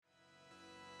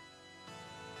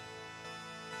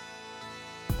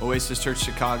Oasis Church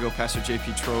Chicago, Pastor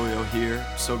JP Trolio here.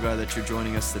 So glad that you're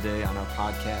joining us today on our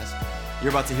podcast. You're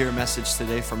about to hear a message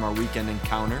today from our weekend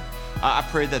encounter. I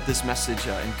pray that this message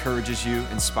encourages you,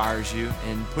 inspires you,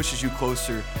 and pushes you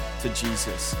closer to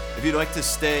Jesus. If you'd like to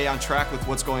stay on track with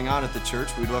what's going on at the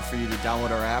church, we'd love for you to download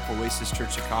our app, Oasis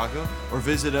Church Chicago, or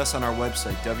visit us on our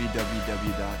website,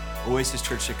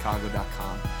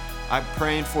 www.oasischurchchicago.com. I'm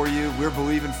praying for you, we're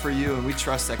believing for you, and we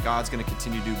trust that God's going to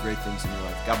continue to do great things in your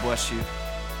life. God bless you.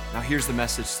 Now here's the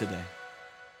message today.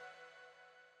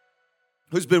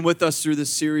 Who's been with us through this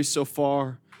series so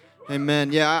far?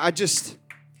 Amen. Yeah, I just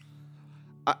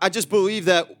believe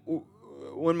that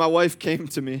when my wife came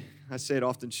to me, I say it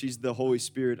often, she's the Holy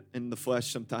Spirit in the flesh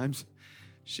sometimes.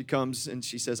 She comes and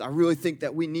she says, I really think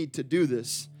that we need to do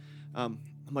this. I'm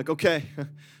like, okay,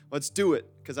 let's do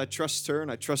it. Because I trust her and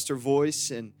I trust her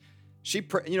voice. And she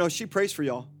prays for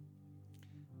y'all.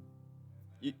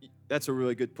 That's a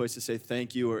really good place to say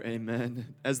thank you or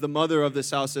amen. As the mother of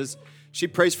this house says, she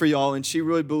prays for y'all, and she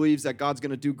really believes that God's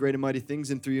going to do great and mighty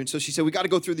things in through you. And so she said, we got to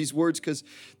go through these words because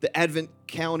the Advent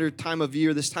calendar time of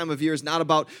year, this time of year is not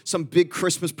about some big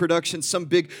Christmas production, some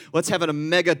big, let's have a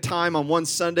mega time on one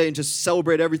Sunday and just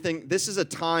celebrate everything. This is a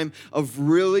time of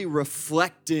really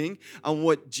reflecting on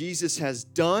what Jesus has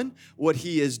done, what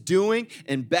he is doing,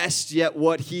 and best yet,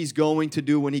 what he's going to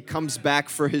do when he comes back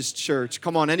for his church.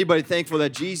 Come on, anybody thankful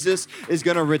that Jesus is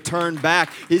going to return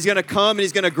back? He's going to come and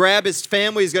he's going to grab his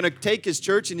family. He's going to take his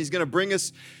church and he's going to bring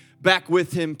us back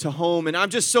with him to home. And I'm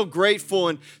just so grateful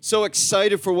and so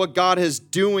excited for what God is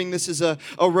doing. This is a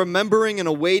remembering and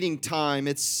a waiting time.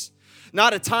 It's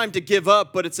not a time to give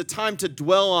up, but it's a time to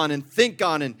dwell on and think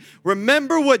on and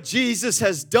remember what Jesus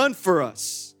has done for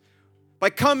us by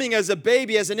coming as a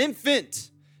baby, as an infant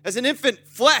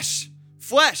flesh,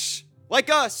 like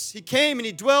us. He came and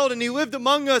he dwelled and he lived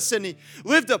among us and he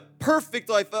lived a perfect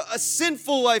life, a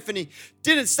sinful life, and he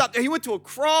didn't stop there. He went to a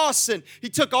cross and he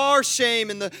took our shame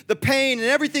and the pain and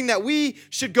everything that we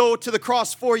should go to the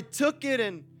cross for. He took it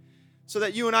and so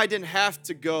that you and I didn't have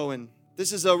to go. And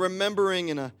this is a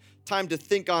remembering and a time to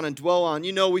think on and dwell on.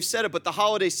 You know, we've said it, but the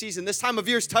holiday season, this time of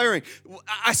year is tiring.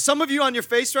 Some of you on your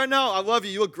face right now, I love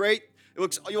you. You look great. You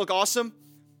look awesome,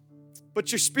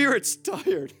 but your spirit's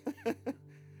tired.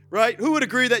 Right? Who would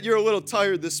agree that you're a little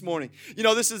tired this morning? You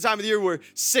know, this is the time of the year where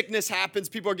sickness happens.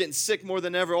 People are getting sick more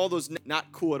than ever. All those not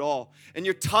cool at all. And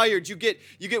you're tired. You get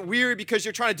weary because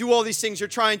you're trying to do all these things. You're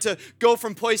trying to go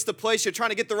from place to place. You're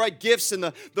trying to get the right gifts and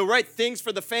the right things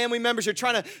for the family members. You're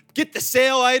trying to get the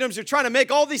sale items. You're trying to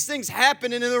make all these things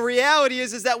happen. And the reality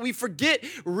is that we forget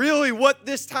really what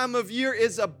this time of year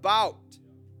is about.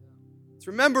 It's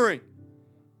remembering.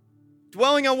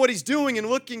 Dwelling on what he's doing and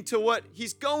looking to what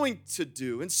he's going to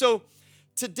do. And so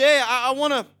today I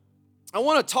want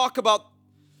to talk about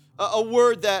a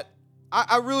word that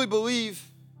I really believe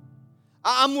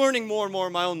I'm learning more and more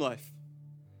in my own life.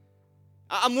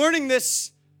 I'm learning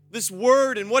this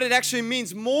word and what it actually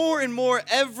means more and more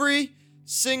every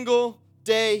single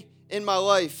day in my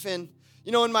life. And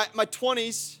you know, in my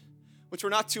 20s, which were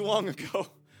not too long ago,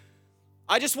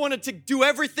 I just wanted to do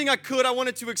everything I could. I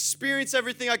wanted to experience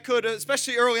everything I could,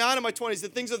 especially early on in my 20s. The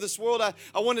things of this world, I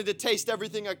wanted to taste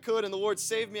everything I could, and the Lord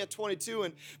saved me at 22,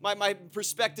 and my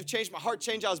perspective changed, my heart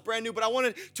changed. I was brand new, but I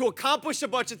wanted to accomplish a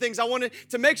bunch of things. I wanted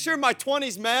to make sure my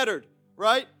 20s mattered,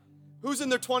 right? Who's in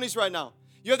their 20s right now?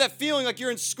 You have that feeling like you're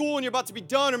in school and you're about to be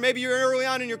done, or maybe you're early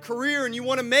on in your career and you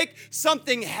want to make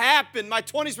something happen. My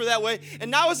 20s were that way, and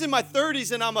now I was in my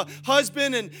 30s and I'm a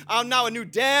husband and I'm now a new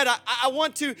dad. I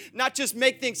want to not just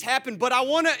make things happen, but I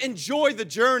want to enjoy the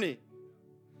journey.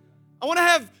 I want to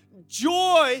have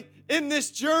joy in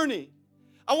this journey.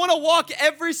 I want to walk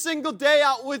every single day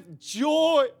out with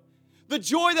joy. The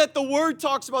joy that the Word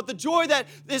talks about, the joy that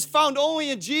is found only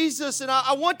in Jesus. And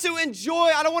I want to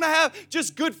enjoy. I don't want to have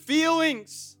just good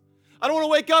feelings. I don't want to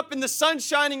wake up and the sun's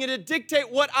shining and it dictate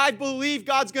what I believe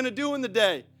God's going to do in the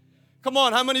day. Come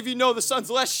on, how many of you know the sun's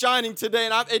less shining today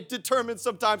and it determines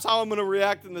sometimes how I'm going to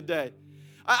react in the day?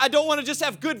 I don't want to just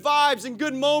have good vibes and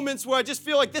good moments where I just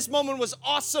feel like this moment was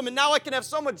awesome and now I can have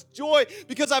so much joy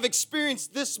because I've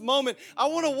experienced this moment. I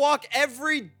want to walk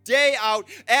every day out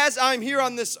as I'm here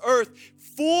on this earth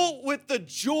full with the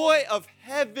joy of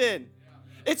heaven.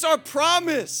 It's our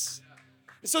promise.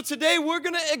 So today we're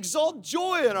going to exalt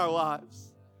joy in our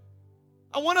lives.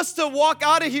 I want us to walk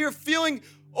out of here feeling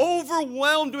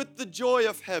overwhelmed with the joy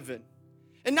of heaven.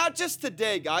 And not just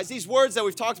today, guys. These words that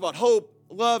we've talked about, hope,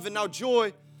 love, and now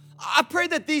joy, I pray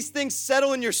that these things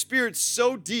settle in your spirit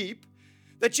so deep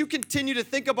that you continue to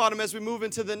think about him as we move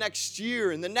into the next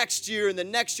year and the next year and the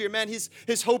next year. Man,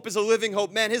 his hope is a living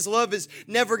hope. Man, his love is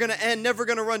never going to end, never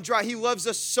going to run dry. He loves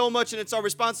us so much, and it's our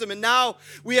response to him. And now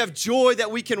we have joy that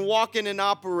we can walk in and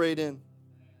operate in.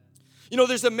 You know,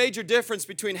 there's a major difference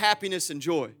between happiness and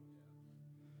joy.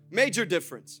 Major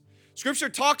difference. Scripture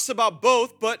talks about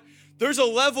both, but there's a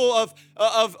level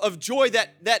of joy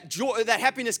that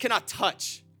happiness cannot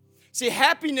touch. See,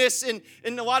 happiness, in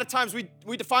a lot of times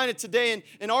we define it today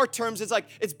in our terms,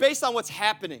 it's based on what's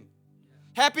happening.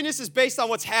 Happiness is based on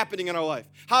what's happening in our life.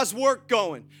 How's work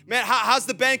going? Man, how's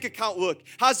the bank account look?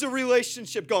 How's the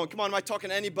relationship going? Come on, am I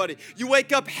talking to anybody? You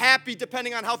wake up happy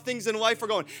depending on how things in life are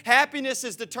going. Happiness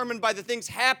is determined by the things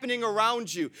happening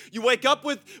around you. You wake up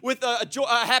with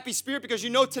a happy spirit because you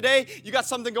know today you got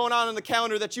something going on the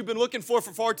calendar that you've been looking for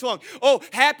far too long. Oh,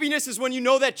 happiness is when you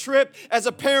know that trip as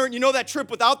a parent, you know that trip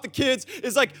without the kids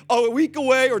is like a week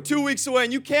away or 2 weeks away,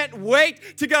 and you can't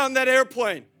wait to get on that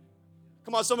airplane.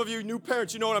 Come on, some of you new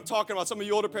parents, you know what I'm talking about. Some of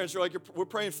you older parents, you're like, we're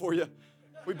praying for you.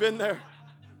 We've been there.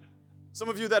 Some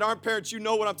of you that aren't parents, you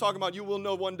know what I'm talking about. You will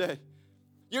know one day.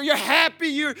 You're happy.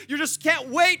 You just can't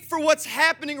wait for what's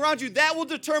happening around you. That will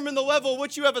determine the level at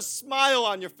which you have a smile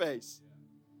on your face.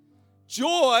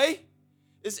 Joy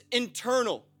is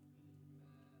internal.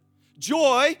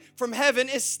 Joy from heaven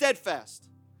is steadfast.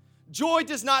 Joy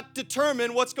does not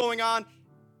determine what's going on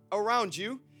around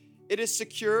you. It is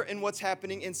secure in what's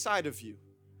happening inside of you.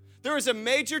 There is a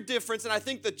major difference, and I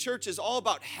think the church is all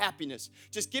about happiness.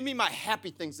 Just give me my happy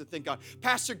things to think on.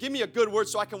 Pastor, give me a good word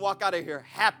so I can walk out of here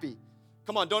happy.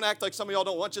 Come on, don't act like some of y'all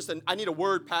don't want I need a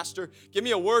word, Pastor. Give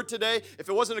me a word today. If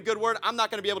it wasn't a good word, I'm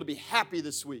not going to be able to be happy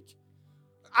this week.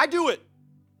 I do it.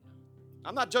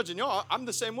 I'm not judging y'all. I'm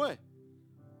the same way.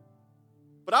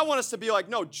 But I want us to be like,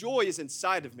 no, joy is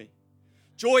inside of me.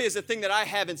 Joy is a thing that I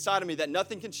have inside of me that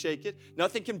nothing can shake it,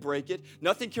 nothing can break it,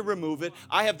 nothing can remove it.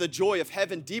 I have the joy of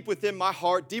heaven deep within my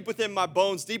heart, deep within my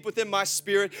bones, deep within my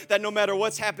spirit, that no matter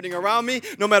what's happening around me,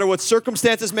 no matter what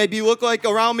circumstances look like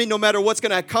around me, no matter what's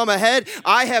going to come ahead,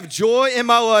 I have joy in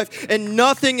my life, and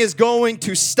nothing is going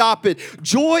to stop it.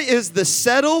 Joy is the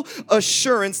settled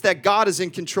assurance that God is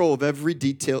in control of every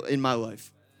detail in my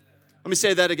life. Let me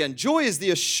say that again. Joy is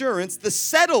the assurance, the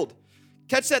settled.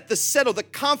 Catch that, the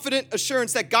confident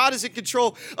assurance that God is in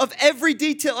control of every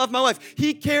detail of my life.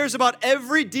 He cares about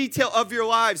every detail of your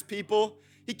lives, people.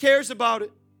 He cares about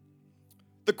it.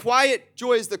 The quiet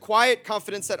joy is the quiet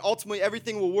confidence that ultimately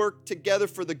everything will work together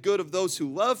for the good of those who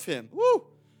love him. Woo!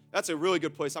 That's a really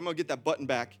good place. I'm going to get that button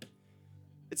back.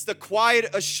 It's the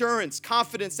quiet assurance,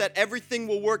 confidence that everything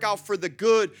will work out for the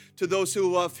good to those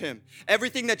who love him.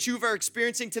 Everything that you are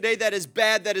experiencing today that is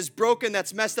bad, that is broken,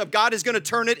 that's messed up, God is going to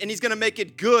turn it and he's going to make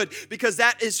it good because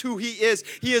that is who he is.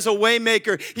 He is a way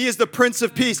maker. He is the Prince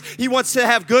of Peace. He wants to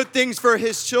have good things for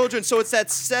his children. So it's that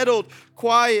settled,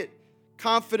 quiet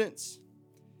confidence.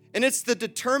 And it's the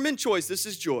determined choice. This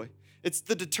is joy. It's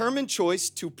the determined choice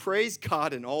to praise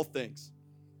God in all things.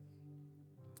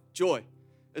 Joy.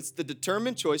 It's the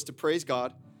determined choice to praise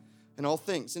God in all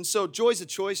things. And so joy is a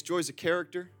choice. Joy is a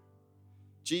character.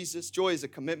 Jesus. Joy is a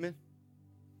commitment.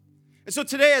 And so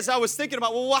today as I was thinking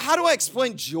about, well, how do I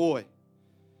explain joy?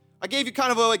 I gave you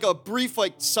kind of a brief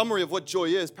summary of what joy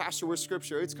is. Pastor, where's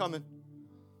scripture? It's coming.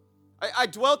 I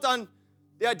dwelt on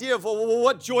the idea of, well,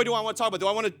 what joy do I want to talk about? Do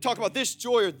I want to talk about this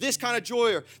joy or this kind of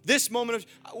joy or this moment of,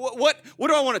 what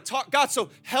do I want to talk? God, so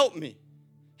help me.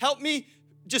 Help me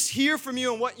just hear from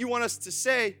you and what you want us to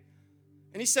say.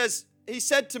 And he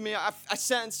said to me, I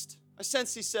sensed,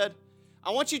 he said, I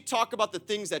want you to talk about the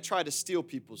things that try to steal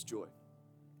people's joy. I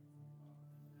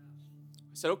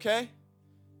said, okay.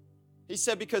 He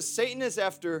said, because Satan is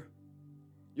after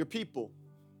your people.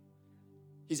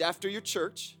 He's after your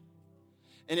church.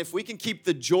 And if we can keep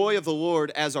the joy of the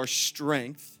Lord as our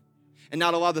strength and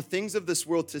not allow the things of this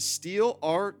world to steal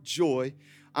our joy,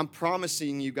 I'm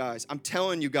promising you guys, I'm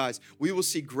telling you guys, we will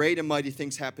see great and mighty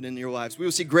things happen in your lives. We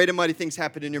will see great and mighty things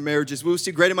happen in your marriages. We will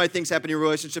see great and mighty things happen in your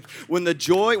relationships. When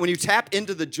you tap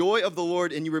into the joy of the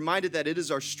Lord and you're reminded that it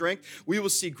is our strength, we will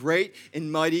see great and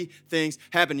mighty things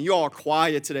happen. You all are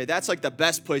quiet today. That's like the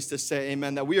best place to say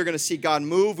amen, that we are going to see God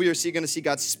move. We are going to see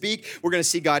God speak. We're going to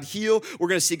see God heal. We're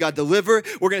going to see God deliver.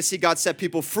 We're going to see God set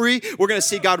people free. We're going to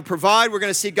see God provide. We're going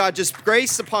to see God just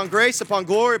grace upon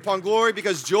glory upon glory,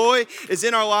 because joy is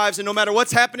in our lives, and no matter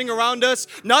what's happening around us,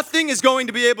 nothing is going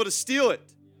to be able to steal it.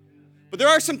 But there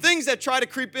are some things that try to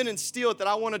creep in and steal it that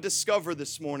I want to discover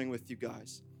this morning with you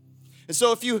guys. And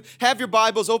so if you have your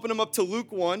Bibles, open them up to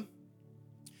Luke 1,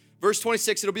 verse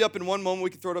 26. It'll be up in one moment. We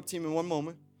can throw it up to you in one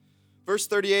moment. Verse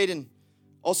 38 and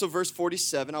also verse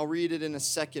 47. I'll read it in a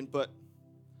second, but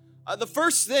The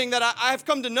first thing that I have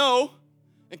come to know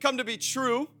and come to be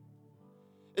true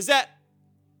is that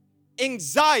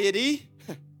anxiety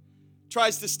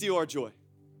tries to steal our joy.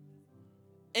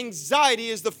 Anxiety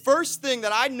is the first thing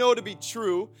that I know to be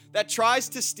true that tries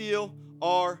to steal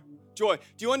our joy.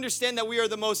 Do you understand that we are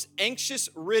the most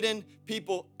anxious-ridden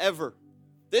people ever?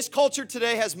 This culture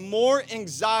today has more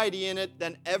anxiety in it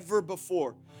than ever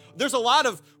before. There's a lot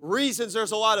of reasons,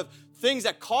 there's a lot of things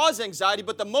that cause anxiety,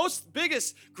 but the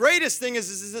greatest thing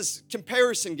is this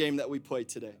comparison game that we play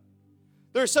today.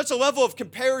 There's such a level of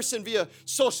comparison via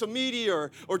social media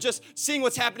or just seeing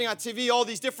what's happening on TV, all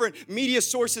these different media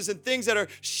sources and things that are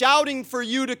shouting for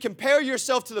you to compare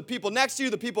yourself to the people next to you,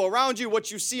 the people around you,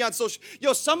 what you see on social.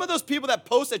 Some of those people that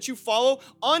post that you follow,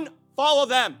 unfollow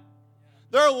them.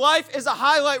 Their life is a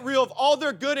highlight reel of all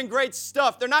their good and great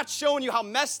stuff. They're not showing you how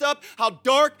messed up, how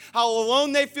dark, how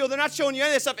alone they feel. They're not showing you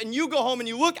any of that stuff. And you go home and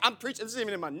you look, I'm preaching, this isn't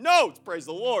even in my notes, praise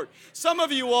the Lord. Some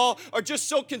of you all are just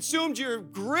so consumed, you're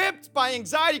gripped by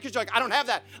anxiety because you're like, I don't have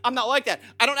that. I'm not like that.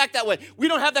 I don't act that way. We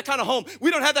don't have that kind of home.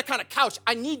 We don't have that kind of couch.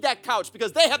 I need that couch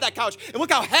because they have that couch. And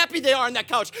look how happy they are in that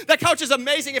couch. That couch is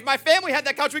amazing. If my family had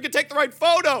that couch, we could take the right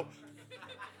photo.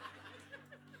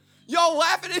 Y'all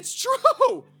laughing, it's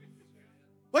true.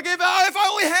 Like if I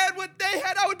only had what they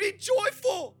had, I would be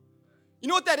joyful. You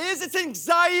know what that is? It's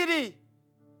anxiety.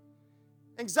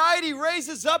 Anxiety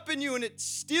raises up in you and it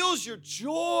steals your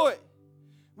joy.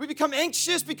 We become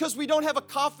anxious because we don't have a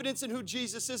confidence in who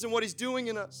Jesus is and what he's doing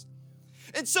in us.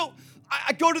 And so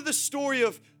I go to the story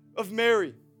of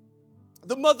Mary,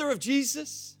 the mother of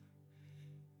Jesus.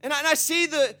 And I see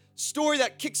the story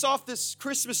that kicks off this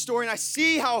Christmas story, and I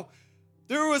see how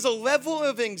there was a level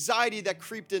of anxiety that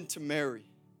creeped into Mary.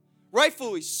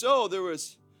 Rightfully so, there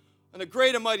was a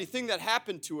great and mighty thing that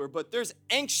happened to her, but there's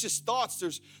anxious thoughts,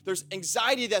 there's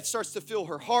anxiety that starts to fill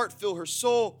her heart, fill her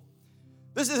soul.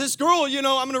 This girl, I'm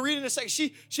going to read in a second,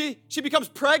 she becomes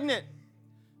pregnant.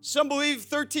 Some believe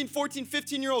 13, 14,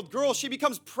 15-year-old girl, she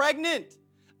becomes pregnant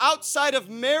outside of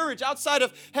marriage, outside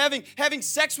of having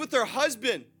sex with her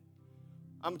husband.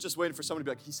 I'm just waiting for somebody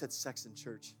to be like, he said sex in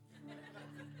church.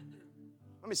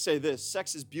 Let me say this,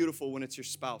 sex is beautiful when it's your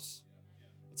spouse.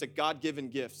 It's a God-given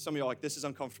gift. Some of y'all are like, this is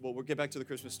uncomfortable. We'll get back to the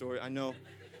Christmas story. I know.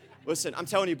 Listen, I'm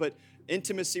telling you, but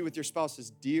intimacy with your spouse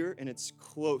is dear and it's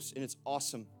close and it's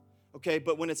awesome. Okay,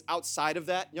 but when it's outside of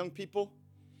that, young people,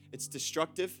 it's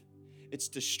destructive. It's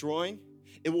destroying.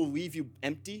 It will leave you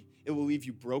empty. It will leave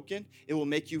you broken. It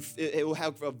will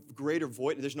have a greater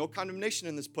void. There's no condemnation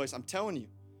in this place. I'm telling you.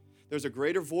 There's a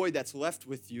greater void that's left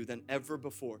with you than ever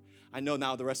before. I know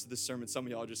now the rest of this sermon, some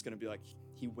of y'all are just going to be like,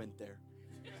 he went there.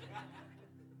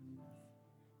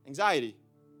 Anxiety.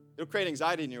 It'll create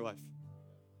anxiety in your life.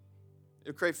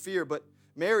 It'll create fear, but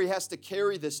Mary has to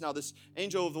carry this now. This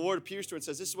angel of the Lord appears to her and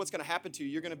says, this is what's going to happen to you.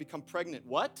 You're going to become pregnant.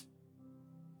 What?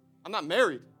 I'm not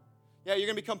married. Yeah, you're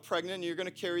going to become pregnant and you're going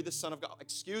to carry the Son of God.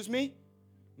 Excuse me?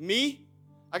 Me?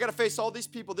 I got to face all these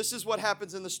people. This is what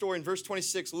happens in the story in verse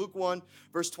 26, Luke 1,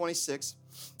 verse 26.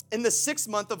 In the 6th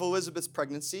month of Elizabeth's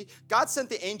pregnancy, God sent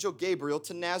the angel Gabriel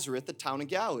to Nazareth, the town in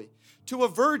Galilee, to a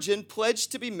virgin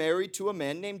pledged to be married to a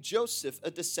man named Joseph, a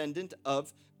descendant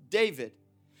of David.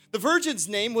 The virgin's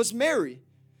name was Mary.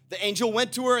 The angel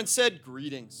went to her and said,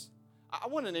 greetings. I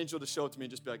want an angel to show it to me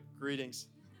and just be like, greetings.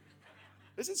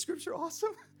 Isn't scripture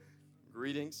awesome?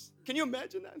 Greetings. Can you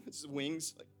imagine that? It's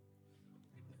wings.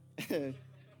 Like,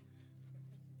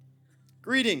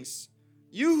 greetings.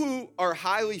 You who are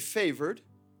highly favored,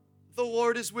 the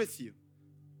Lord is with you.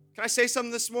 Can I say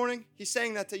something this morning? He's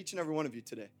saying that to each and every one of you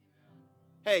today.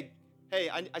 Hey,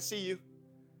 I see you.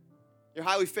 You're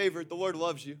highly favored. The Lord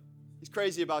loves you. He's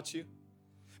crazy about you.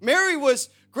 Mary was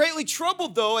greatly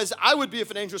troubled, though, as I would be if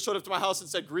an angel showed up to my house and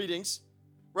said greetings,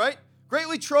 right?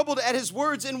 Greatly troubled at his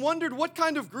words and wondered what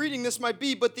kind of greeting this might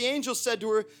be. But the angel said to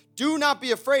her, do not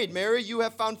be afraid, Mary. You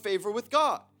have found favor with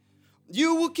God.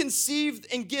 You will conceive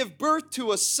and give birth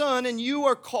to a son, and you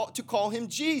are to call him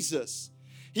Jesus.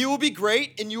 He will be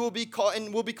great, and will be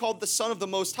called the Son of the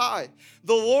Most High.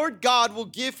 The Lord God will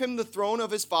give him the throne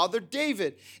of his father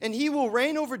David, and he will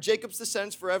reign over Jacob's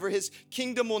descendants forever. His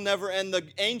kingdom will never end. The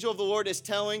angel of the Lord is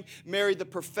telling Mary the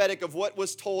prophetic of what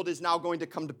was told is now going to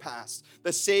come to pass.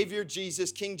 The Savior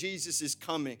Jesus, King Jesus, is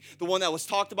coming. The one that was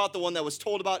talked about, the one that was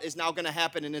told about is now going to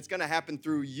happen, and it's going to happen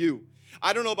through you.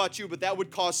 I don't know about you, but that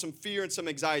would cause some fear and some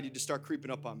anxiety to start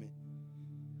creeping up on me.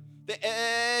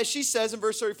 She says in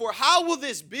verse 34, how will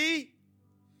this be?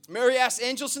 Mary asked the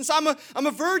angel, since I'm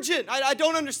a virgin, I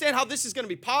don't understand how this is going to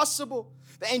be possible.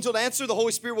 The angel answered, the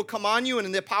Holy Spirit will come on you,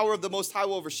 and the power of the Most High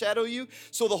will overshadow you.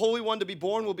 So the Holy One to be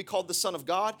born will be called the Son of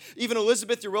God. Even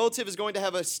Elizabeth, your relative, is going to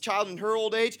have a child in her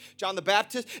old age, John the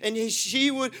Baptist. And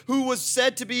who was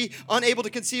said to be unable to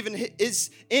conceive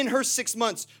is in her 6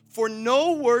 months. For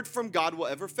no word from God will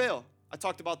ever fail. I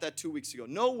talked about that 2 weeks ago.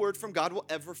 No word from God will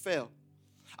ever fail.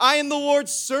 I am the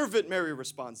Lord's servant, Mary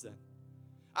responds then.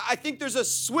 I think there's a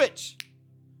switch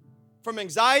from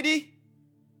anxiety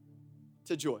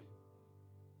to joy.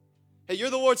 Hey, you're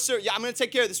the Lord's servant. Yeah, I'm going to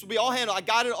take care of this. Will be all handled. I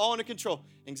got it all under control.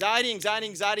 Anxiety.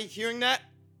 Hearing that,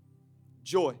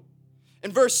 joy.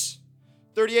 In verse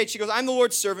 38, she goes, I'm the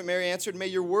Lord's servant, Mary answered. May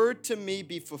your word to me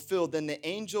be fulfilled. Then the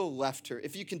angel left her.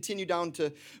 If you continue down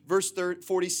to verse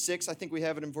 46, I think we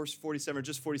have it in verse 47 or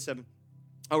just 47.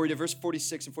 I'll read it. Verse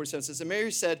 46 and 47 says, and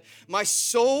Mary said, my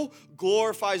soul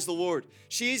glorifies the Lord.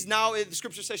 She's now, the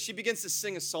scripture says, she begins to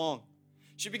sing a song.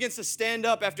 She begins to stand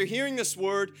up after hearing this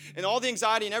word and all the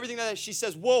anxiety and everything like that. She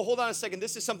says, whoa, hold on a second.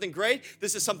 This is something great.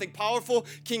 This is something powerful.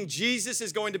 King Jesus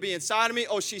is going to be inside of me.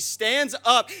 Oh, she stands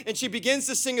up and she begins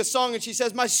to sing a song and she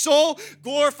says, my soul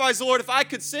glorifies the Lord. If I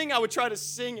could sing, I would try to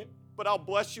sing it, but I'll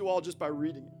bless you all just by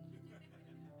reading it.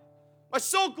 My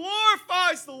soul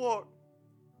glorifies the Lord.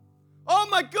 Oh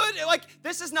my goodness. Like,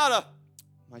 this is not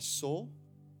my soul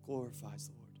glorifies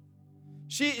the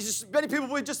Lord. Many people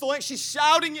believe just the language. She's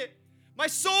shouting it. My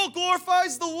soul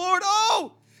glorifies the Lord.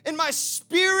 Oh, and my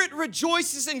spirit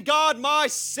rejoices in God, my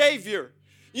Savior.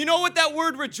 You know what that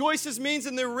word rejoices means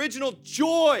in the original?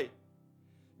 Joy.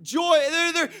 Joy.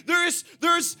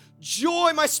 There's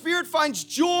joy. My spirit finds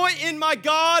joy in my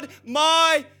God,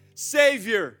 my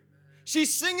Savior.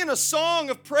 She's singing a song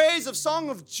of praise, a song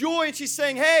of joy, and she's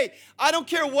saying, hey, I don't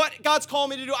care what God's calling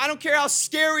me to do. I don't care how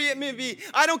scary it may be.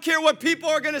 I don't care what people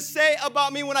are going to say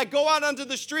about me when I go out onto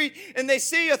the street and they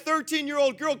see a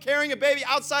 13-year-old girl carrying a baby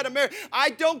outside of marriage.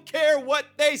 I don't care what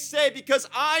they say because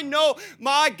I know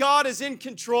my God is in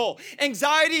control.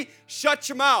 Anxiety, shut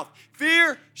your mouth.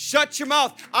 Fear, shut your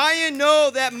mouth. I know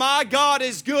that my God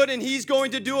is good and he's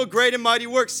going to do a great and mighty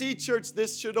work. See, church,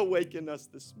 this should awaken us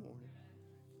this morning.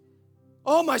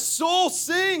 Oh, my soul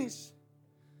sings.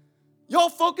 Y'all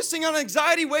focusing on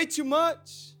anxiety way too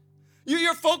much.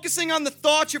 You're focusing on the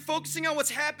thoughts. You're focusing on what's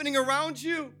happening around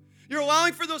you. You're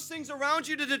allowing for those things around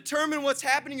you to determine what's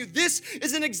happening to you. This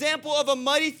is an example of a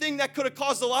mighty thing that could have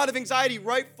caused a lot of anxiety,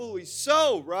 rightfully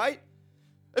so, right?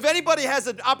 If anybody has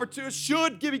an opportunity,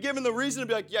 should be given the reason to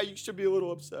be like, yeah, you should be a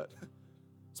little upset.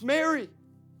 It's Mary.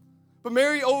 But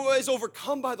Mary is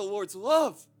overcome by the Lord's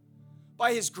love,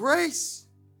 by his grace.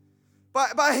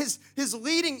 By his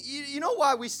leading. You know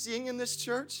why we sing in this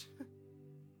church?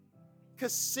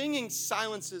 Because singing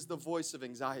silences the voice of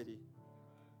anxiety.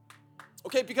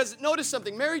 Okay, because notice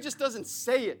something. Mary just doesn't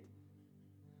say it.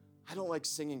 I don't like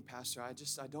singing, Pastor. I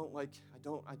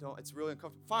don't. It's really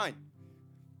uncomfortable. Fine.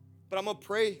 But I'm going to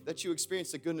pray that you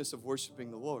experience the goodness of worshiping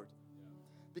the Lord.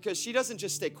 Because she doesn't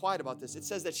just stay quiet about this. It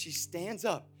says that she stands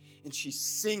up and she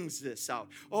sings this out.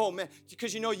 Oh, man.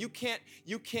 Because you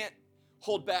can't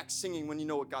hold back singing when you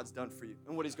know what God's done for you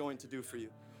and what he's going to do for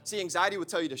you. See, anxiety will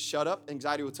tell you to shut up.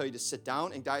 Anxiety will tell you to sit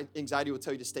down. Anxiety will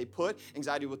tell you to stay put.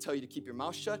 Anxiety will tell you to keep your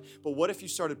mouth shut. But what if you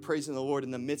started praising the Lord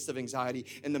in the midst of anxiety,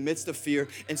 in the midst of fear,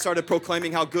 and started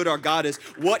proclaiming how good our God is?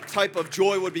 What type of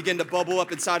joy would begin to bubble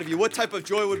up inside of you? What type of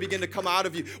joy would begin to come out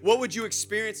of you? What would you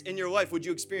experience in your life? Would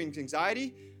you experience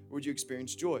anxiety or would you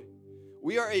experience joy?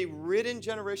 We are a ridden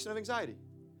generation of anxiety.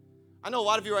 I know a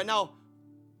lot of you right now,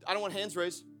 I don't want hands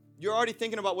raised. You're already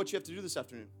thinking about what you have to do this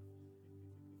afternoon.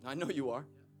 I know you are.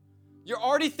 You're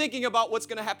already thinking about what's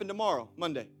going to happen tomorrow,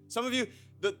 Monday. Some of you,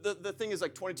 the thing is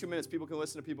like 22 minutes. People can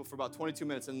listen to people for about 22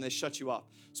 minutes and they shut you off.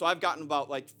 So I've gotten about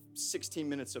like 16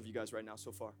 minutes of you guys right now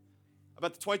so far.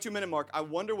 About the 22-minute mark, I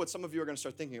wonder what some of you are going to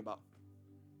start thinking about.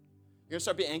 You're going to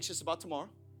start being anxious about tomorrow.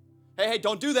 Hey,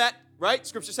 don't do that, right?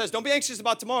 Scripture says don't be anxious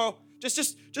about tomorrow.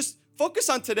 Just focus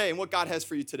on today and what God has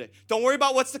for you today. Don't worry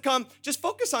about what's to come. Just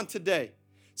focus on today.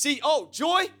 See,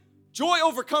 joy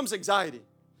overcomes anxiety.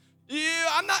 Yeah,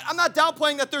 I'm not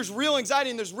downplaying that there's real anxiety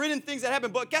and there's written things that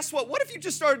happen, but guess what? What if you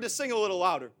just started to sing a little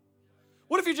louder?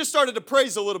 What if you just started to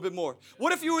praise a little bit more?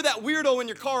 What if you were that weirdo in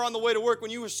your car on the way to work when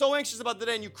you were so anxious about the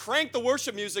day and you crank the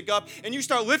worship music up and you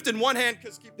start lifting one hand,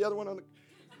 because keep the other one on the...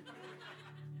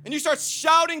 And you start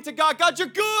shouting to God, God, you're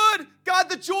good. God,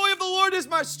 the joy of the Lord is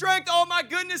my strength. Oh, my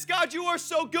goodness, God, you are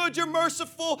so good. You're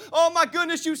merciful. Oh, my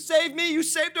goodness, you saved me. You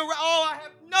saved a... Oh, I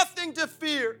have nothing to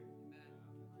fear.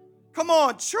 Come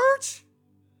on, church.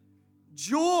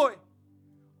 Joy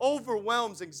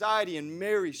overwhelms anxiety, and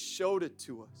Mary showed it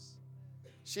to us.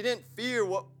 She didn't fear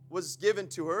what was given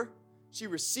to her. She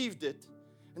received it,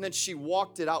 and then she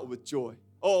walked it out with joy.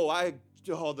 Oh, I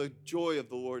Oh, the joy of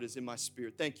the Lord is in my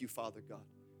spirit. Thank you, Father God.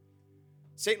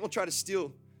 Satan will try to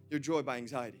steal your joy by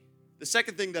anxiety. The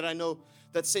second thing that I know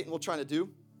that Satan will try to do,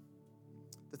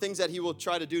 the things that he will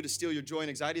try to do to steal your joy and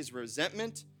anxiety is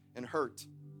resentment and hurt.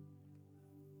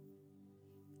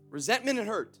 Resentment and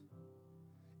hurt.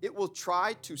 It will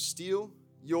try to steal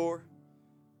your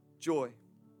joy.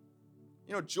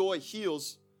 You know, joy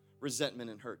heals resentment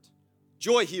and hurt.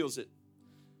 Joy heals it.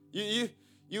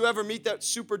 You ever meet that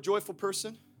super joyful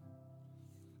person?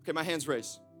 Okay, my hand's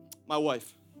raised. My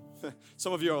wife.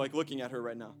 Some of you are like looking at her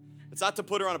right now. It's not to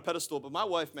put her on a pedestal, but my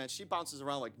wife, man, she bounces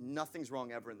around like nothing's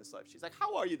wrong ever in this life. She's like,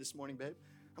 how are you this morning, babe?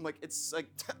 I'm like,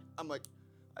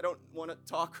 I don't want to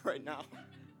talk right now.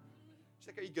 She's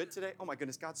like, are you good today? Oh my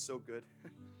goodness, God's so good.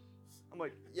 I'm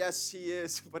like, yes, he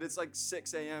is, but it's like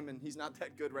 6 a.m. and he's not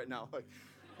that good right now. Like,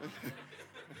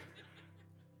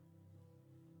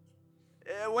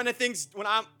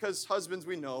 because husbands,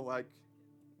 we know, like,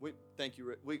 thank you,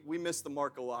 Rick. We miss the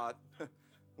mark a lot.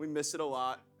 We miss it a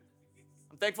lot.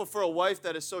 I'm thankful for a wife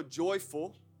that is so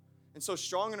joyful and so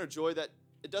strong in her joy that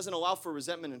it doesn't allow for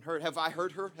resentment and hurt. Have I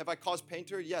hurt her? Have I caused pain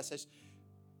to her? Yes.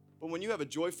 But when you have a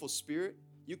joyful spirit,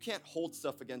 you can't hold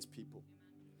stuff against people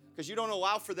because you don't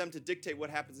allow for them to dictate what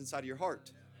happens inside of your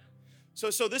heart.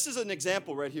 So this is an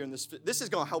example right here. This is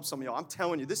going to help some of y'all. I'm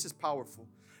telling you, this is powerful.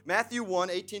 Matthew 1,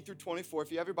 18 through 24.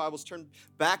 If you have your Bibles, turn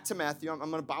back to Matthew. I'm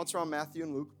going to bounce around Matthew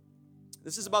and Luke.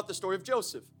 This is about the story of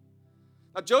Joseph.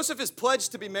 Now, Joseph is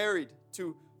pledged to be married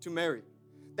to Mary.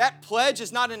 That pledge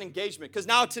is not an engagement, because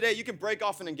now today you can break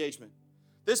off an engagement.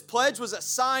 This pledge was a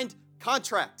signed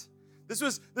contract. This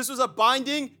was a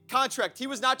binding contract. He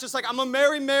was not just like, I'm going to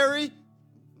marry Mary.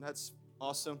 That's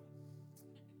awesome.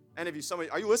 Any of you,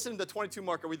 are you listening to the 22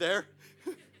 mark? Are we there?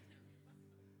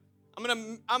 I'm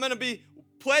gonna be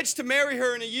pledged to marry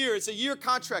her in a year. It's a year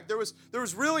contract. There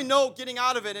was really no getting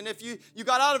out of it. And if you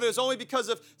got out of it, it was only because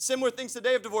of similar things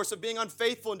today of divorce, of being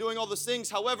unfaithful and doing all those things.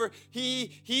 However,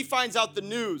 he finds out the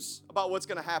news about what's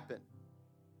going to happen.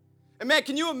 And man,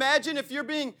 can you imagine if you're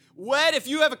being wed, if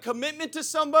you have a commitment to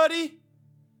somebody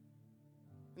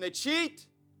and they cheat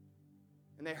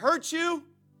and they hurt you?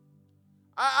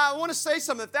 I want to say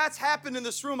something. If that's happened in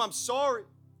this room, I'm sorry.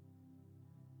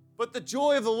 But the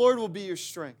joy of the Lord will be your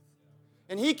strength.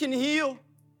 And he can heal.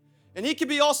 And he can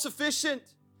be all sufficient.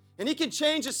 And he can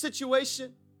change a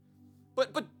situation.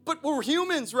 But we're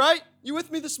humans, right? You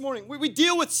with me this morning? We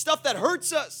deal with stuff that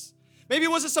hurts us. Maybe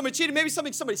it wasn't somebody cheated. Maybe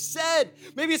something somebody said.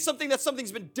 Maybe it's something that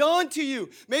something's been done to you.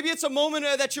 Maybe it's a moment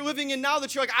that you're living in now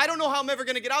that you're like, I don't know how I'm ever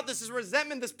going to get out. This is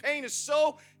resentment. This pain is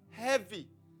so heavy.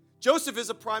 Joseph is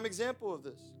a prime example of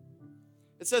this.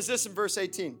 It says this in verse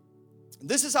 18.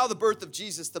 This is how the birth of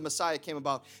Jesus, the Messiah, came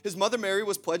about. His mother Mary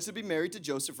was pledged to be married to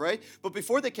Joseph, right? But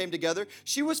before they came together,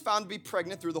 she was found to be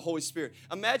pregnant through the Holy Spirit.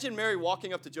 Imagine Mary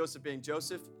walking up to Joseph being,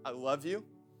 Joseph, I love you.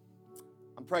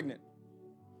 I'm pregnant.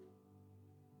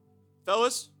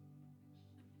 Fellas,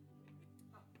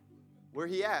 where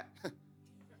he at?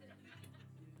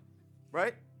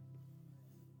 Right?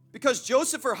 Because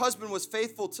Joseph, her husband, was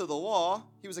faithful to the law,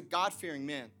 he was a God-fearing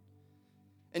man,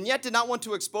 and yet did not want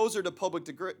to expose her to public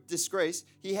disgrace,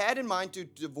 he had in mind to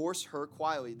divorce her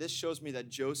quietly. This shows me that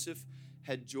Joseph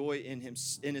had joy in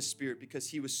his spirit because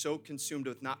he was so consumed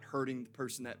with not hurting the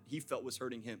person that he felt was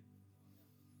hurting him.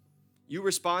 You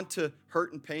respond to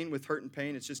hurt and pain with hurt and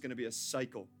pain, it's just going to be a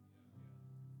cycle.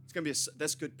 It's going to be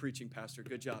that's good preaching, Pastor.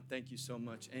 Good job. Thank you so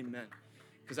much. Amen.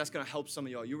 Because that's going to help some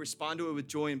of y'all. You respond to it with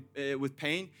joy and with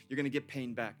pain, you're going to get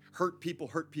pain back. Hurt people.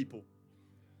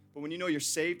 But when you know you're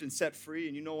saved and set free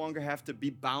and you no longer have to be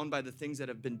bound by the things that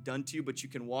have been done to you, but you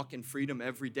can walk in freedom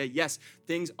every day. Yes,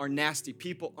 things are nasty.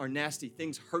 People are nasty.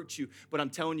 Things hurt you. But I'm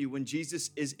telling you, when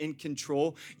Jesus is in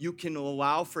control, you can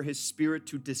allow for his spirit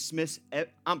to dismiss.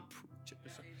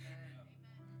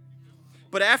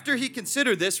 But after he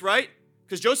considered this, right?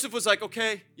 Because Joseph was like,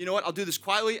 okay, you know what? I'll do this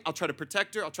quietly. I'll try to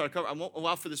protect her. I'll try to cover. I won't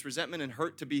allow for this resentment and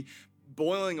hurt to be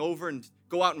boiling over and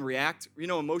go out and react. You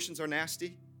know, emotions are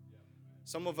nasty.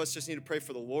 Some of us just need to pray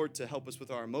for the Lord to help us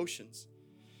with our emotions.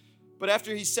 But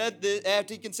after he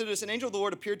considered this, an angel of the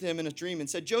Lord appeared to him in a dream and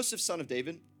said, Joseph, son of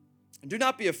David, do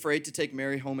not be afraid to take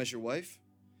Mary home as your wife.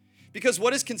 Because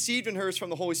what is conceived in her is from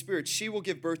the Holy Spirit. She will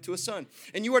give birth to a son,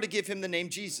 and you are to give him the name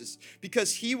Jesus,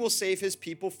 because he will save his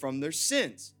people from their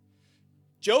sins.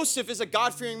 Joseph is a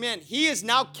God-fearing man. He is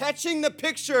now catching the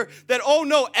picture that, oh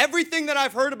no, everything that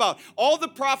I've heard about, all the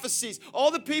prophecies, all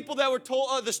the people that were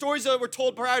told, the stories that were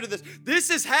told prior to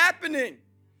this is happening.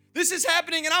 This is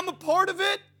happening, and I'm a part of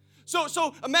it.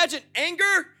 So imagine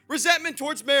anger, resentment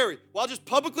towards Mary. Well, I'll just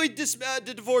publicly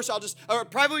divorce. Or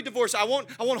privately divorce. I won't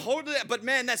hold to that. But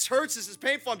man, that hurts. This is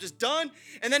painful. I'm just done.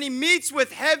 And then he meets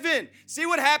with heaven. See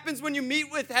what happens when you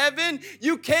meet with heaven?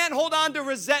 You can't hold on to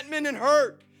resentment and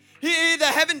hurt.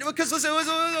 Because listen,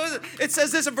 it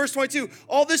says this in verse 22.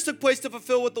 All this took place to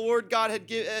fulfill what the Lord God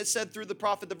had said through the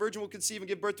prophet. The virgin will conceive and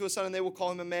give birth to a son, and they will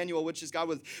call him Emmanuel, which is God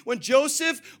with. When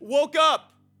Joseph woke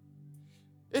up,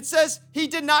 it says he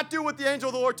did not do what the angel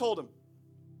of the Lord told him.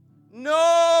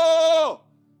 No!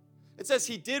 It says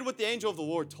he did what the angel of the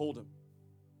Lord told him.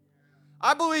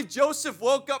 I believe Joseph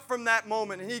woke up from that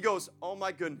moment and he goes, oh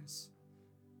my goodness.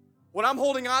 What I'm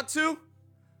holding on to,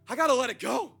 I got to let it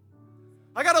go.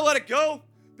 I got to let it go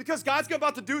because God's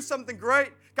about to do something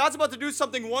great. God's about to do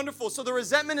something wonderful. So the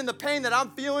resentment and the pain that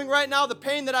I'm feeling right now, the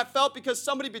pain that I felt because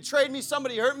somebody betrayed me,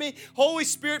 somebody hurt me, Holy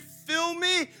Spirit, fill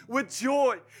me with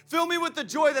joy. Fill me with the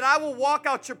joy that I will walk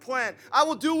out your plan. I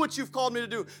will do what you've called me to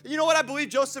do. You know what I believe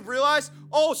Joseph realized?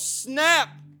 Oh, snap.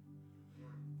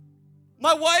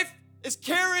 My wife is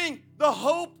carrying the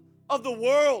hope of the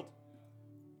world.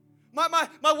 My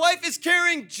wife is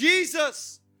carrying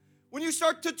Jesus. When you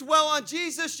start to dwell on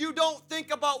Jesus, you don't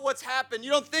think about what's happened.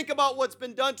 You don't think about what's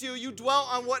been done to you. You dwell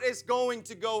on what is going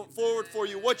to go forward for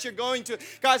you, what you're going to.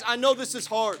 Guys, I know this is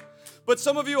hard, but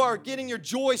some of you are getting your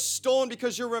joy stolen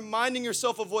because you're reminding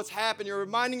yourself of what's happened. You're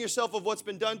reminding yourself of what's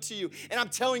been done to you. And I'm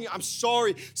telling you, I'm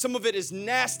sorry. Some of it is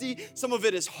nasty. Some of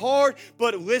it is hard.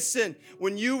 But listen,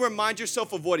 when you remind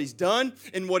yourself of what he's done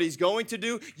and what he's going to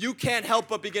do, you can't help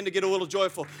but begin to get a little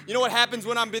joyful. You know what happens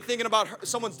when I'm thinking about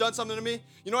someone's done something to me?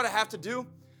 You know what I have to do?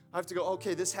 I have to go,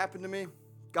 okay, this happened to me.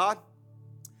 God,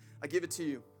 I give it to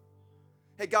you.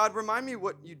 Hey, God, remind me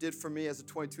what you did for me as a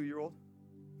 22-year-old.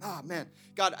 Oh, man.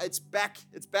 God, it's back.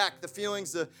 It's back. The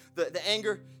feelings, the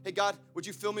anger. Hey, God, would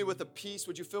you fill me with a peace?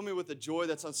 Would you fill me with a joy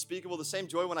that's unspeakable? The same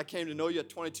joy when I came to know you at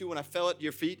 22, when I fell at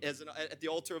your feet at the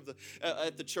altar of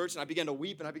at the church, and I began to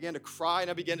weep, and I began to cry, and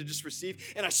I began to just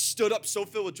receive, and I stood up so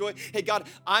filled with joy. Hey, God,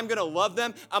 I'm going to love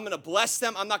them. I'm going to bless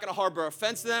them. I'm not going to harbor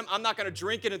offense to them. I'm not going to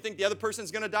drink it and think the other person's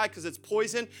going to die because it's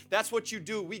poison. That's what you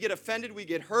do. We get offended. We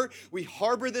get hurt. We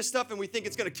harbor this stuff, and we think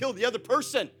it's going to kill the other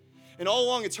person. And all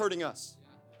along, it's hurting us.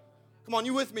 Come on,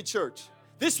 you with me, church?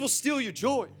 This will steal your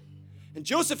joy. And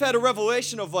Joseph had a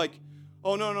revelation of like,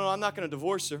 oh, no, I'm not going to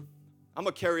divorce her. I'm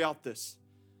going to carry out this.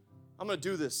 I'm going to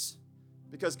do this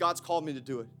because God's called me to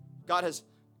do it. God has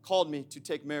called me to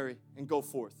take Mary and go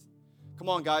forth. Come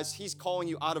on, guys. He's calling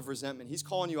you out of resentment. He's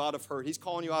calling you out of hurt. He's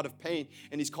calling you out of pain.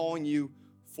 And he's calling you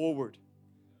forward.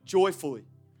 Joyfully.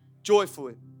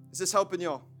 Joyfully. Is this helping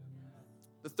y'all?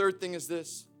 The third thing is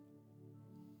this.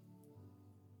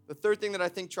 The third thing that I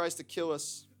think tries to kill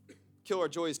our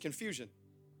joy is confusion.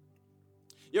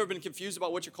 You ever been confused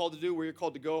about what you're called to do, where you're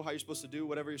called to go, how you're supposed to do,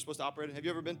 whatever you're supposed to operate in? Have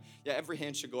you ever been? Yeah, every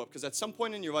hand should go up because at some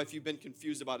point in your life, you've been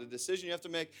confused about a decision you have to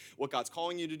make, what God's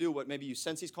calling you to do, what maybe you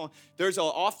sense he's calling. There's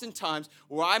often times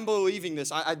where I'm believing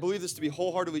this. I believe this to be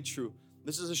wholeheartedly true.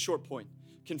 This is a short point.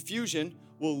 Confusion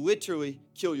will literally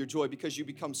kill your joy because you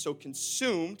become so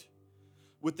consumed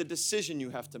with the decision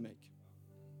you have to make.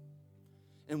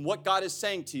 And what God is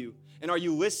saying to you. And are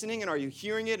you listening and are you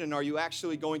hearing it and are you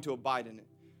actually going to abide in it?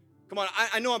 Come on,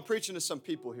 I know I'm preaching to some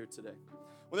people here today.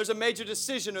 When there's a major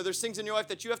decision or there's things in your life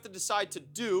that you have to decide to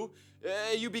do,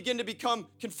 you begin to become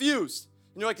confused.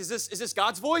 And you're like, is this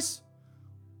God's voice?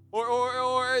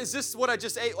 Or is this what I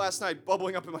just ate last night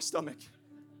bubbling up in my stomach?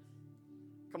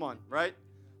 Come on, right?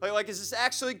 Like is this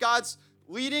actually God's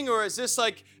leading, or is this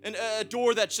like a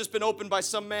door that's just been opened by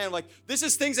some man? Like, this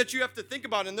is things that you have to think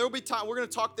about, and there will be time, we're going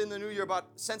to talk in the new year about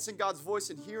sensing God's voice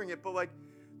and hearing it, but like,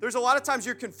 there's a lot of times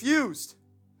you're confused.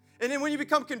 And then when you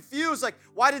become confused, like,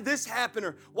 why did this happen,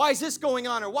 or why is this going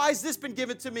on, or why has this been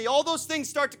given to me? All those things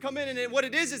start to come in, and what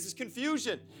it is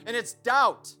confusion, and it's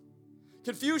doubt.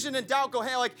 Confusion and doubt go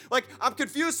hand, like I'm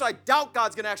confused, so I doubt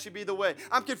God's going to actually be the way.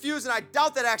 I'm confused, and I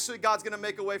doubt that actually God's going to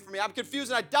make a way for me. I'm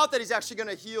confused, and I doubt that he's actually going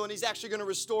to heal, and he's actually going to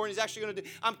restore, and he's actually going to do.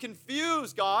 I'm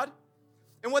confused, God.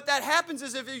 And what that happens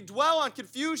is if you dwell on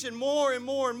confusion more and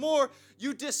more and more,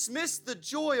 you dismiss the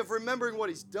joy of remembering what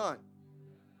he's done.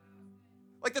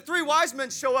 Like the three wise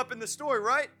men show up in the story,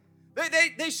 right?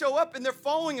 They show up, and they're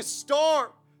following a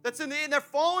star. That's in the end. They're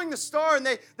following the star, and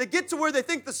they get to where they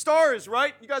think the star is,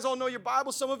 right? You guys all know your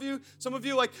Bible. Some of you,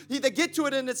 like, they get to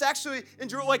it, and it's actually in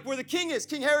Jerusalem, like where the king is,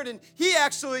 King Herod, and he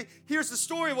actually hears the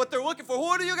story of what they're looking for.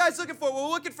 What are you guys looking for? We're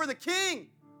looking for the king.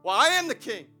 Well, I am the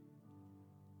king.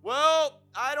 Well,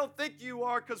 I don't think you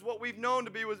are, because what we've known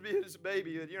to be was his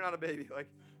baby. You're not a baby. Like,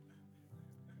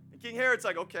 and King Herod's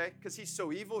like, okay, because he's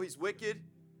so evil, he's wicked.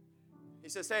 He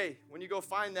says, hey, when you go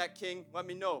find that king, let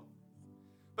me know.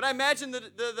 But I imagine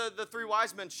the three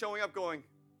wise men showing up going,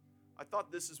 I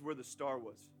thought this is where the star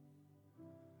was.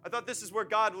 I thought this is where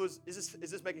God was. Is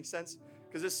this making sense?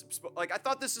 Because I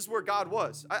thought this is where God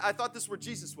was. I thought this is where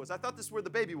Jesus was. I thought this is where the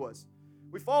baby was.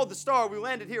 We followed the star. We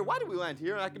landed here. Why did we land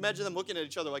here? And I can imagine them looking at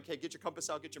each other like, hey, get your compass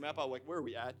out, get your map out. Like, where are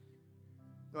we at?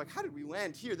 They're like, how did we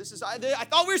land here? I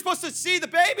thought we were supposed to see the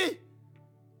baby.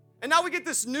 And now we get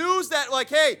this news that like,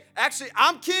 hey, actually,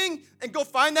 I'm king, and go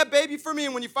find that baby for me.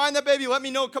 And when you find that baby, let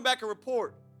me know and come back and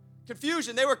report.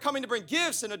 Confusion. They were coming to bring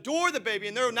gifts and adore the baby,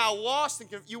 and they're now lost. And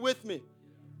you with me?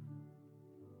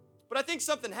 But I think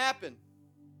something happened.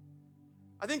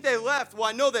 I think they left. Well,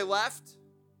 I know they left.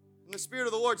 And the Spirit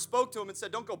of the Lord spoke to them and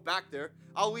said, don't go back there.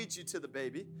 I'll lead you to the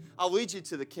baby. I'll lead you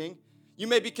to the king. You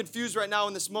may be confused right now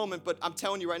in this moment, but I'm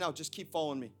telling you right now, just keep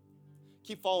following me.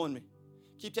 Keep following me.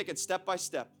 Keep taking step by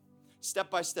step. Step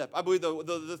by step. I believe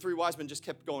the three wise men just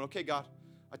kept going, okay, God,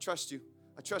 I trust you.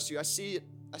 I trust you. I see it.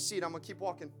 I see it. I'm going to keep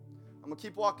walking. I'm going to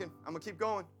keep walking. I'm going to keep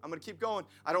going. I'm going to keep going.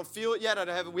 I don't feel it yet.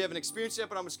 We haven't experienced it yet,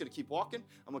 but I'm just going to keep walking.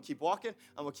 I'm going to keep walking.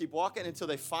 I'm going to keep walking until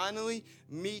they finally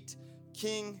meet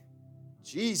King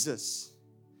Jesus.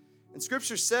 And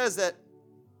Scripture says that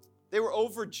they were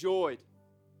overjoyed.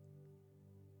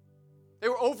 They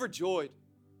were overjoyed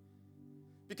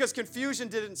because confusion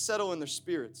didn't settle in their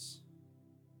spirits.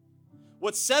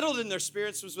 What settled in their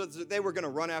spirits was that they were going to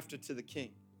run after to the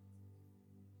king.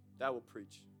 That will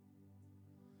preach.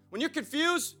 When you're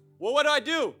confused, well, what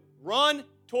do? Run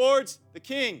towards the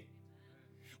king.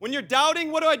 When you're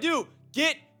doubting, what do?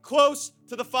 Get close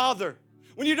to the Father.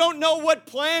 When you don't know what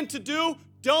plan to do,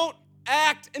 don't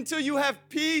act until you have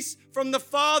peace from the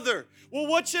Father. Well,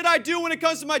 what should I do when it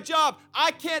comes to my job?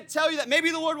 I can't tell you that.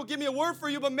 Maybe the Lord will give me a word for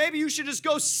you, but maybe you should just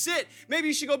go sit. Maybe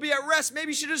you should go be at rest. Maybe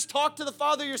you should just talk to the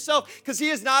Father yourself, because He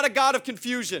is not a God of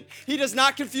confusion. He does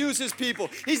not confuse His people.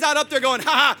 He's not up there going,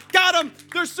 ha, got them.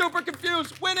 They're super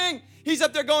confused, winning. He's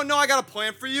up there going, no, I got a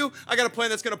plan for you. I got a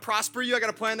plan that's going to prosper you. I got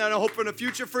a plan that I hope for the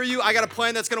future for you. I got a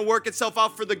plan that's going to work itself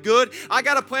out for the good. I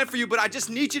got a plan for you, but I just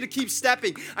need you to keep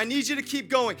stepping. I need you to keep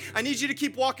going. I need you to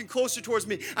keep walking closer towards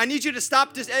me. I need you to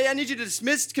stop this. I need you to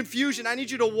dismiss confusion. I need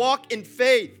you to walk in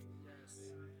faith.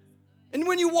 And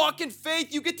when you walk in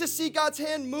faith, you get to see God's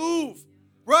hand move.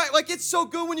 Right? Like, it's so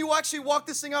good when you actually walk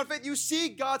this thing out in faith. You see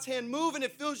God's hand move, and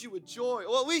it fills you with joy.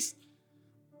 Well, at least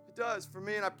it does for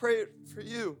me, and I pray it for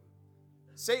you.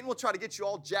 Satan will try to get you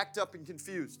all jacked up and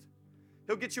confused.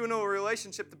 He'll get you into a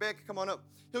relationship. The band can come on up.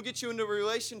 He'll get you into a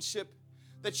relationship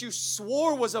that you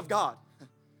swore was of God.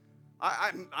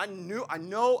 I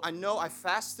know. I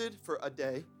fasted for a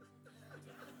day.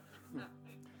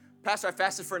 Pastor, I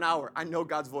fasted for an hour. I know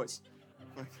God's voice.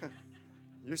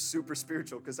 You're super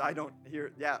spiritual because I don't hear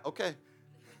it. Yeah, okay.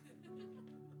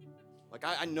 Like,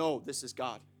 I know this is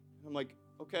God. I'm like,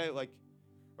 okay, like,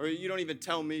 or you don't even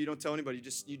tell me, you don't tell anybody,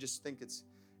 you just think it's,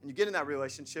 and you get in that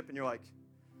relationship and you're like,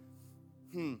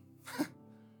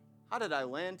 how did I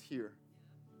land here?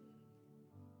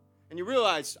 And you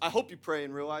realize, I hope you pray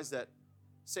and realize that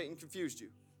Satan confused you.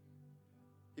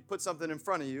 He put something in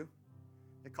front of you.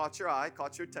 It caught your eye,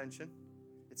 caught your attention.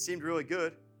 It seemed really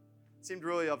good. It seemed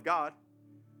really of God.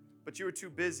 But you were too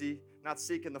busy not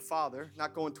seeking the Father,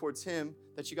 not going towards Him,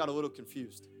 that you got a little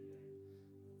confused.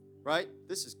 Right?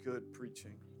 This is good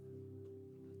preaching.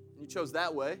 And you chose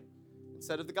that way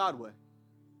instead of the God way.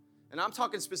 And I'm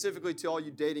talking specifically to all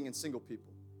you dating and single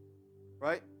people.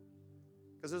 Right?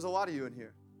 Because there's a lot of you in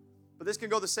here. But this can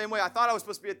go the same way. I thought I was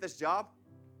supposed to be at this job.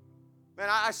 Man,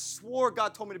 I swore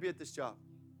God told me to be at this job.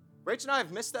 Rach and I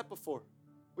have missed that before.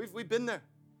 We've been there.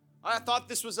 I thought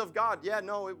this was of God. Yeah,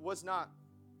 no, it was not.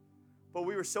 But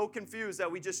we were so confused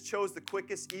that we just chose the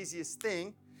quickest, easiest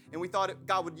thing, and we thought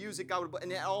God would use it.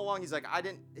 And all along, He's like,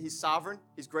 He's sovereign.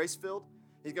 He's grace-filled.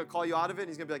 He's going to call you out of it. And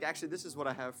He's going to be like, actually, this is what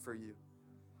I have for you.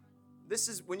 This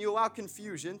is when you allow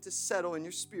confusion to settle in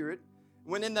your spirit.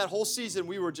 When in that whole season,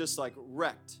 we were just like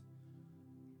wrecked.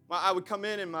 I would come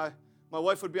in, and my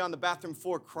wife would be on the bathroom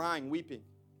floor crying, weeping.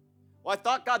 Well, I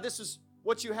thought, God, this is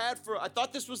what you had I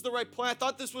thought this was the right plan. I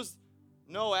thought this was,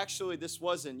 no, actually, this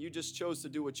wasn't. You just chose to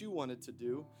do what you wanted to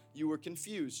do. You were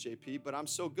confused, JP, but I'm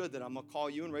so good that I'm going to call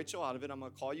you and Rachel out of it. I'm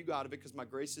going to call you out of it because my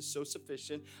grace is so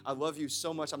sufficient. I love you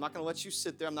so much. I'm not going to let you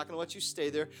sit there. I'm not going to let you stay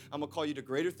there. I'm going to call you to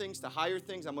greater things, to higher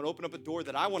things. I'm going to open up a door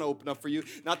that I want to open up for you,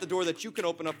 not the door that you can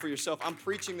open up for yourself. I'm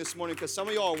preaching this morning because some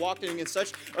of y'all are walking in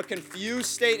such a confused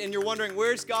state, and you're wondering,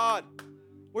 where's God?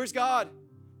 Where's God?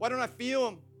 Why don't I feel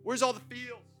Him? Where's all the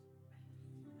feels?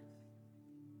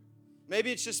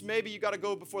 Maybe it's just you got to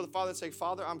go before the Father and say,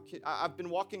 Father, I've been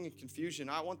walking in confusion.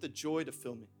 I want the joy to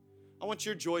fill me. I want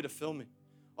your joy to fill me.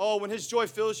 Oh, when His joy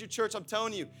fills you, church, I'm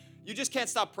telling you, you just can't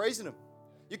stop praising Him.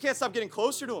 You can't stop getting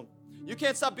closer to him. You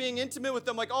can't stop being intimate with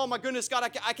them like, oh my goodness, God,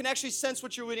 I can actually sense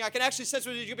what you're leading. I can actually sense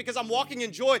what you're doing because I'm walking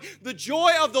in joy. The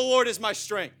joy of the Lord is my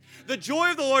strength. The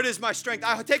joy of the Lord is my strength.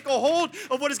 I take a hold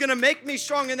of what is going to make me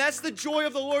strong, and that's the joy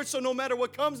of the Lord. So no matter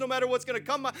what comes, no matter what's going to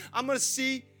come, I'm going to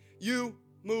see you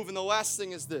move. And the last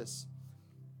thing is this,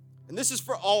 and this is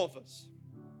for all of us.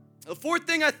 The fourth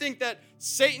thing I think that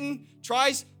Satan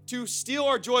tries to steal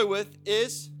our joy with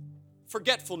is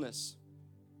forgetfulness.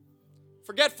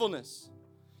 Forgetfulness.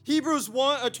 Hebrews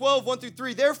 12, 1 through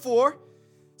 3. Therefore,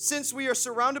 since we are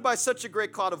surrounded by such a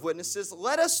great cloud of witnesses,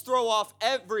 let us throw off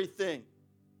everything.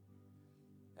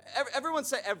 Everyone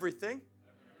say everything.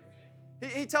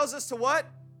 He tells us to what?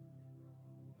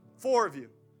 4 of you.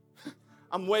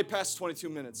 I'm way past 22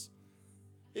 minutes.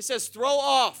 He says, throw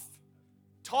off.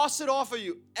 Toss it off of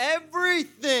you.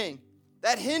 Everything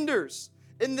that hinders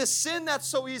in the sin that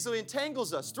so easily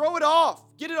entangles us. Throw it off.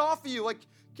 Get it off of you. Like,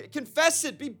 confess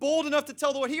it. Be bold enough to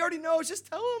tell the Lord. He already knows. Just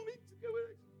tell him.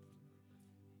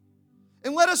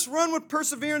 And let us run with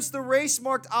perseverance the race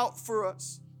marked out for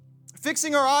us.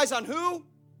 Fixing our eyes on who?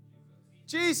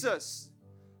 Jesus.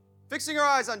 Fixing our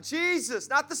eyes on Jesus.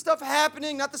 Not the stuff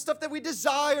happening, not the stuff that we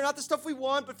desire, not the stuff we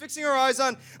want, but fixing our eyes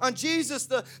on Jesus,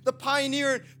 the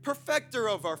pioneer and perfecter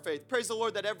of our faith. Praise the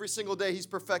Lord that every single day He's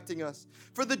perfecting us.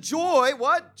 For the joy,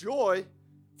 what? Joy.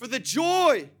 For the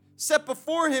joy set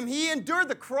before Him, He endured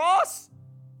the cross.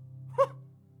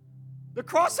 The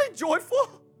cross ain't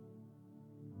joyful.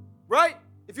 Right?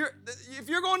 If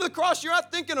you're going to the cross, you're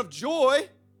not thinking of joy.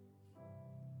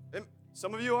 And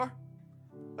some of you are.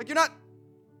 Like you're not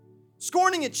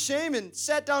scorning its shame and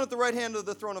sat down at the right hand of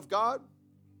the throne of God.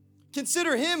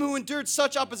 Consider Him who endured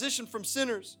such opposition from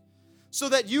sinners, so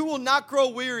that you will not grow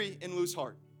weary and lose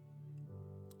heart.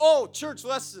 Oh, church,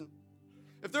 listen.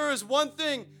 If there is one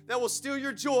thing that will steal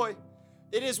your joy,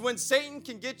 it is when Satan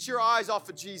can get your eyes off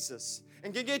of Jesus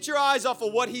and can get your eyes off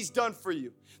of what He's done for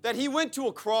you. That He went to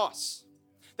a cross.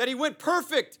 That He went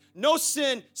perfect, no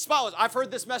sin, spotless. I've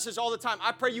heard this message all the time.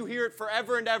 I pray you hear it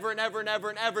forever and ever and ever and ever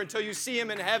and ever until you see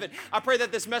Him in heaven. I pray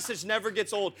that this message never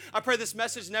gets old. I pray this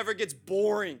message never gets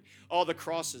boring. Oh, the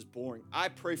cross is boring. I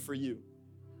pray for you.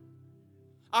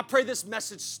 I pray this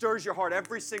message stirs your heart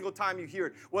every single time you hear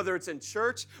it, whether it's in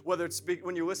church, whether it's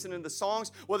when you're listening to the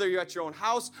songs, whether you're at your own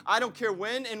house. I don't care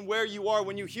when and where you are.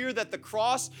 When you hear that the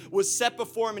cross was set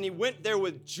before Him and He went there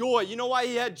with joy. You know why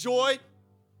He had joy?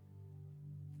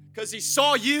 Because He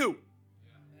saw you.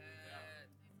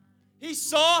 He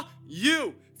saw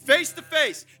you face to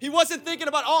face. He wasn't thinking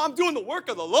about, oh, I'm doing the work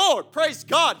of the Lord. Praise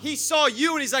God. He saw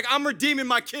you and He's like, I'm redeeming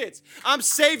my kids. I'm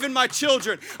saving my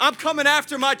children. I'm coming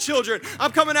after my children.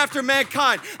 I'm coming after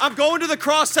mankind. I'm going to the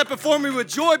cross set before me with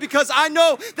joy because I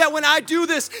know that when I do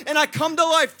this and I come to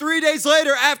life 3 days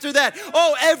later after that,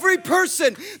 oh, every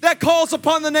person that calls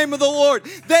upon the name of the Lord,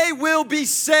 they will be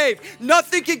saved.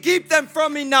 Nothing can keep them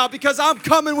from me now because I'm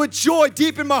coming with joy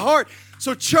deep in my heart.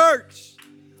 So church,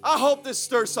 I hope this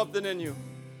stirs something in you.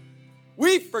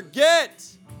 We forget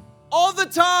all the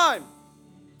time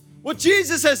what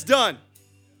Jesus has done.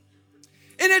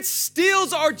 And it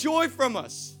steals our joy from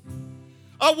us.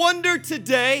 I wonder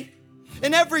today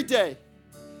and every day,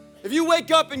 if you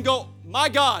wake up and go, my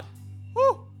God,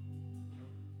 whoo,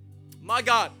 my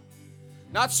God,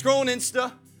 not scrolling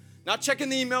Insta, not checking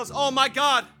the emails, oh my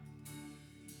God.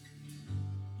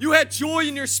 You had joy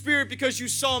in your spirit because you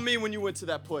saw me when you went to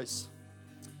that place.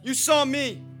 You saw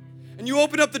me. And you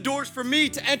open up the doors for me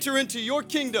to enter into your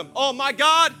kingdom. Oh, my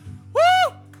God.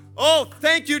 Woo! Oh,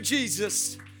 thank you,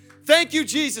 Jesus. Thank you,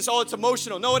 Jesus. Oh, it's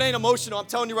emotional. No, it ain't emotional. I'm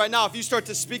telling you right now, if you start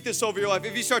to speak this over your life,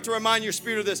 if you start to remind your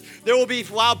spirit of this, there will be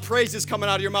loud praises coming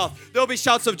out of your mouth. There'll be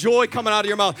shouts of joy coming out of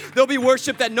your mouth. There'll be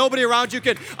worship that nobody around you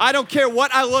can. I don't care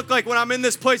what I look like when I'm in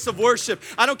this place of worship.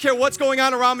 I don't care what's going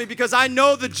on around me because I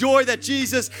know the joy that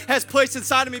Jesus has placed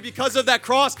inside of me because of that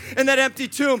cross and that empty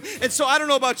tomb. And so I don't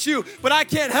know about you, but I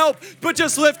can't help but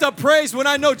just lift up praise when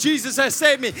I know Jesus has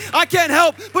saved me. I can't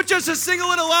help but just to sing a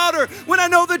little louder when I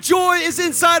know the joy is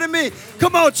inside of me.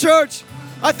 Come on, church.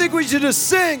 I think we should just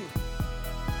sing.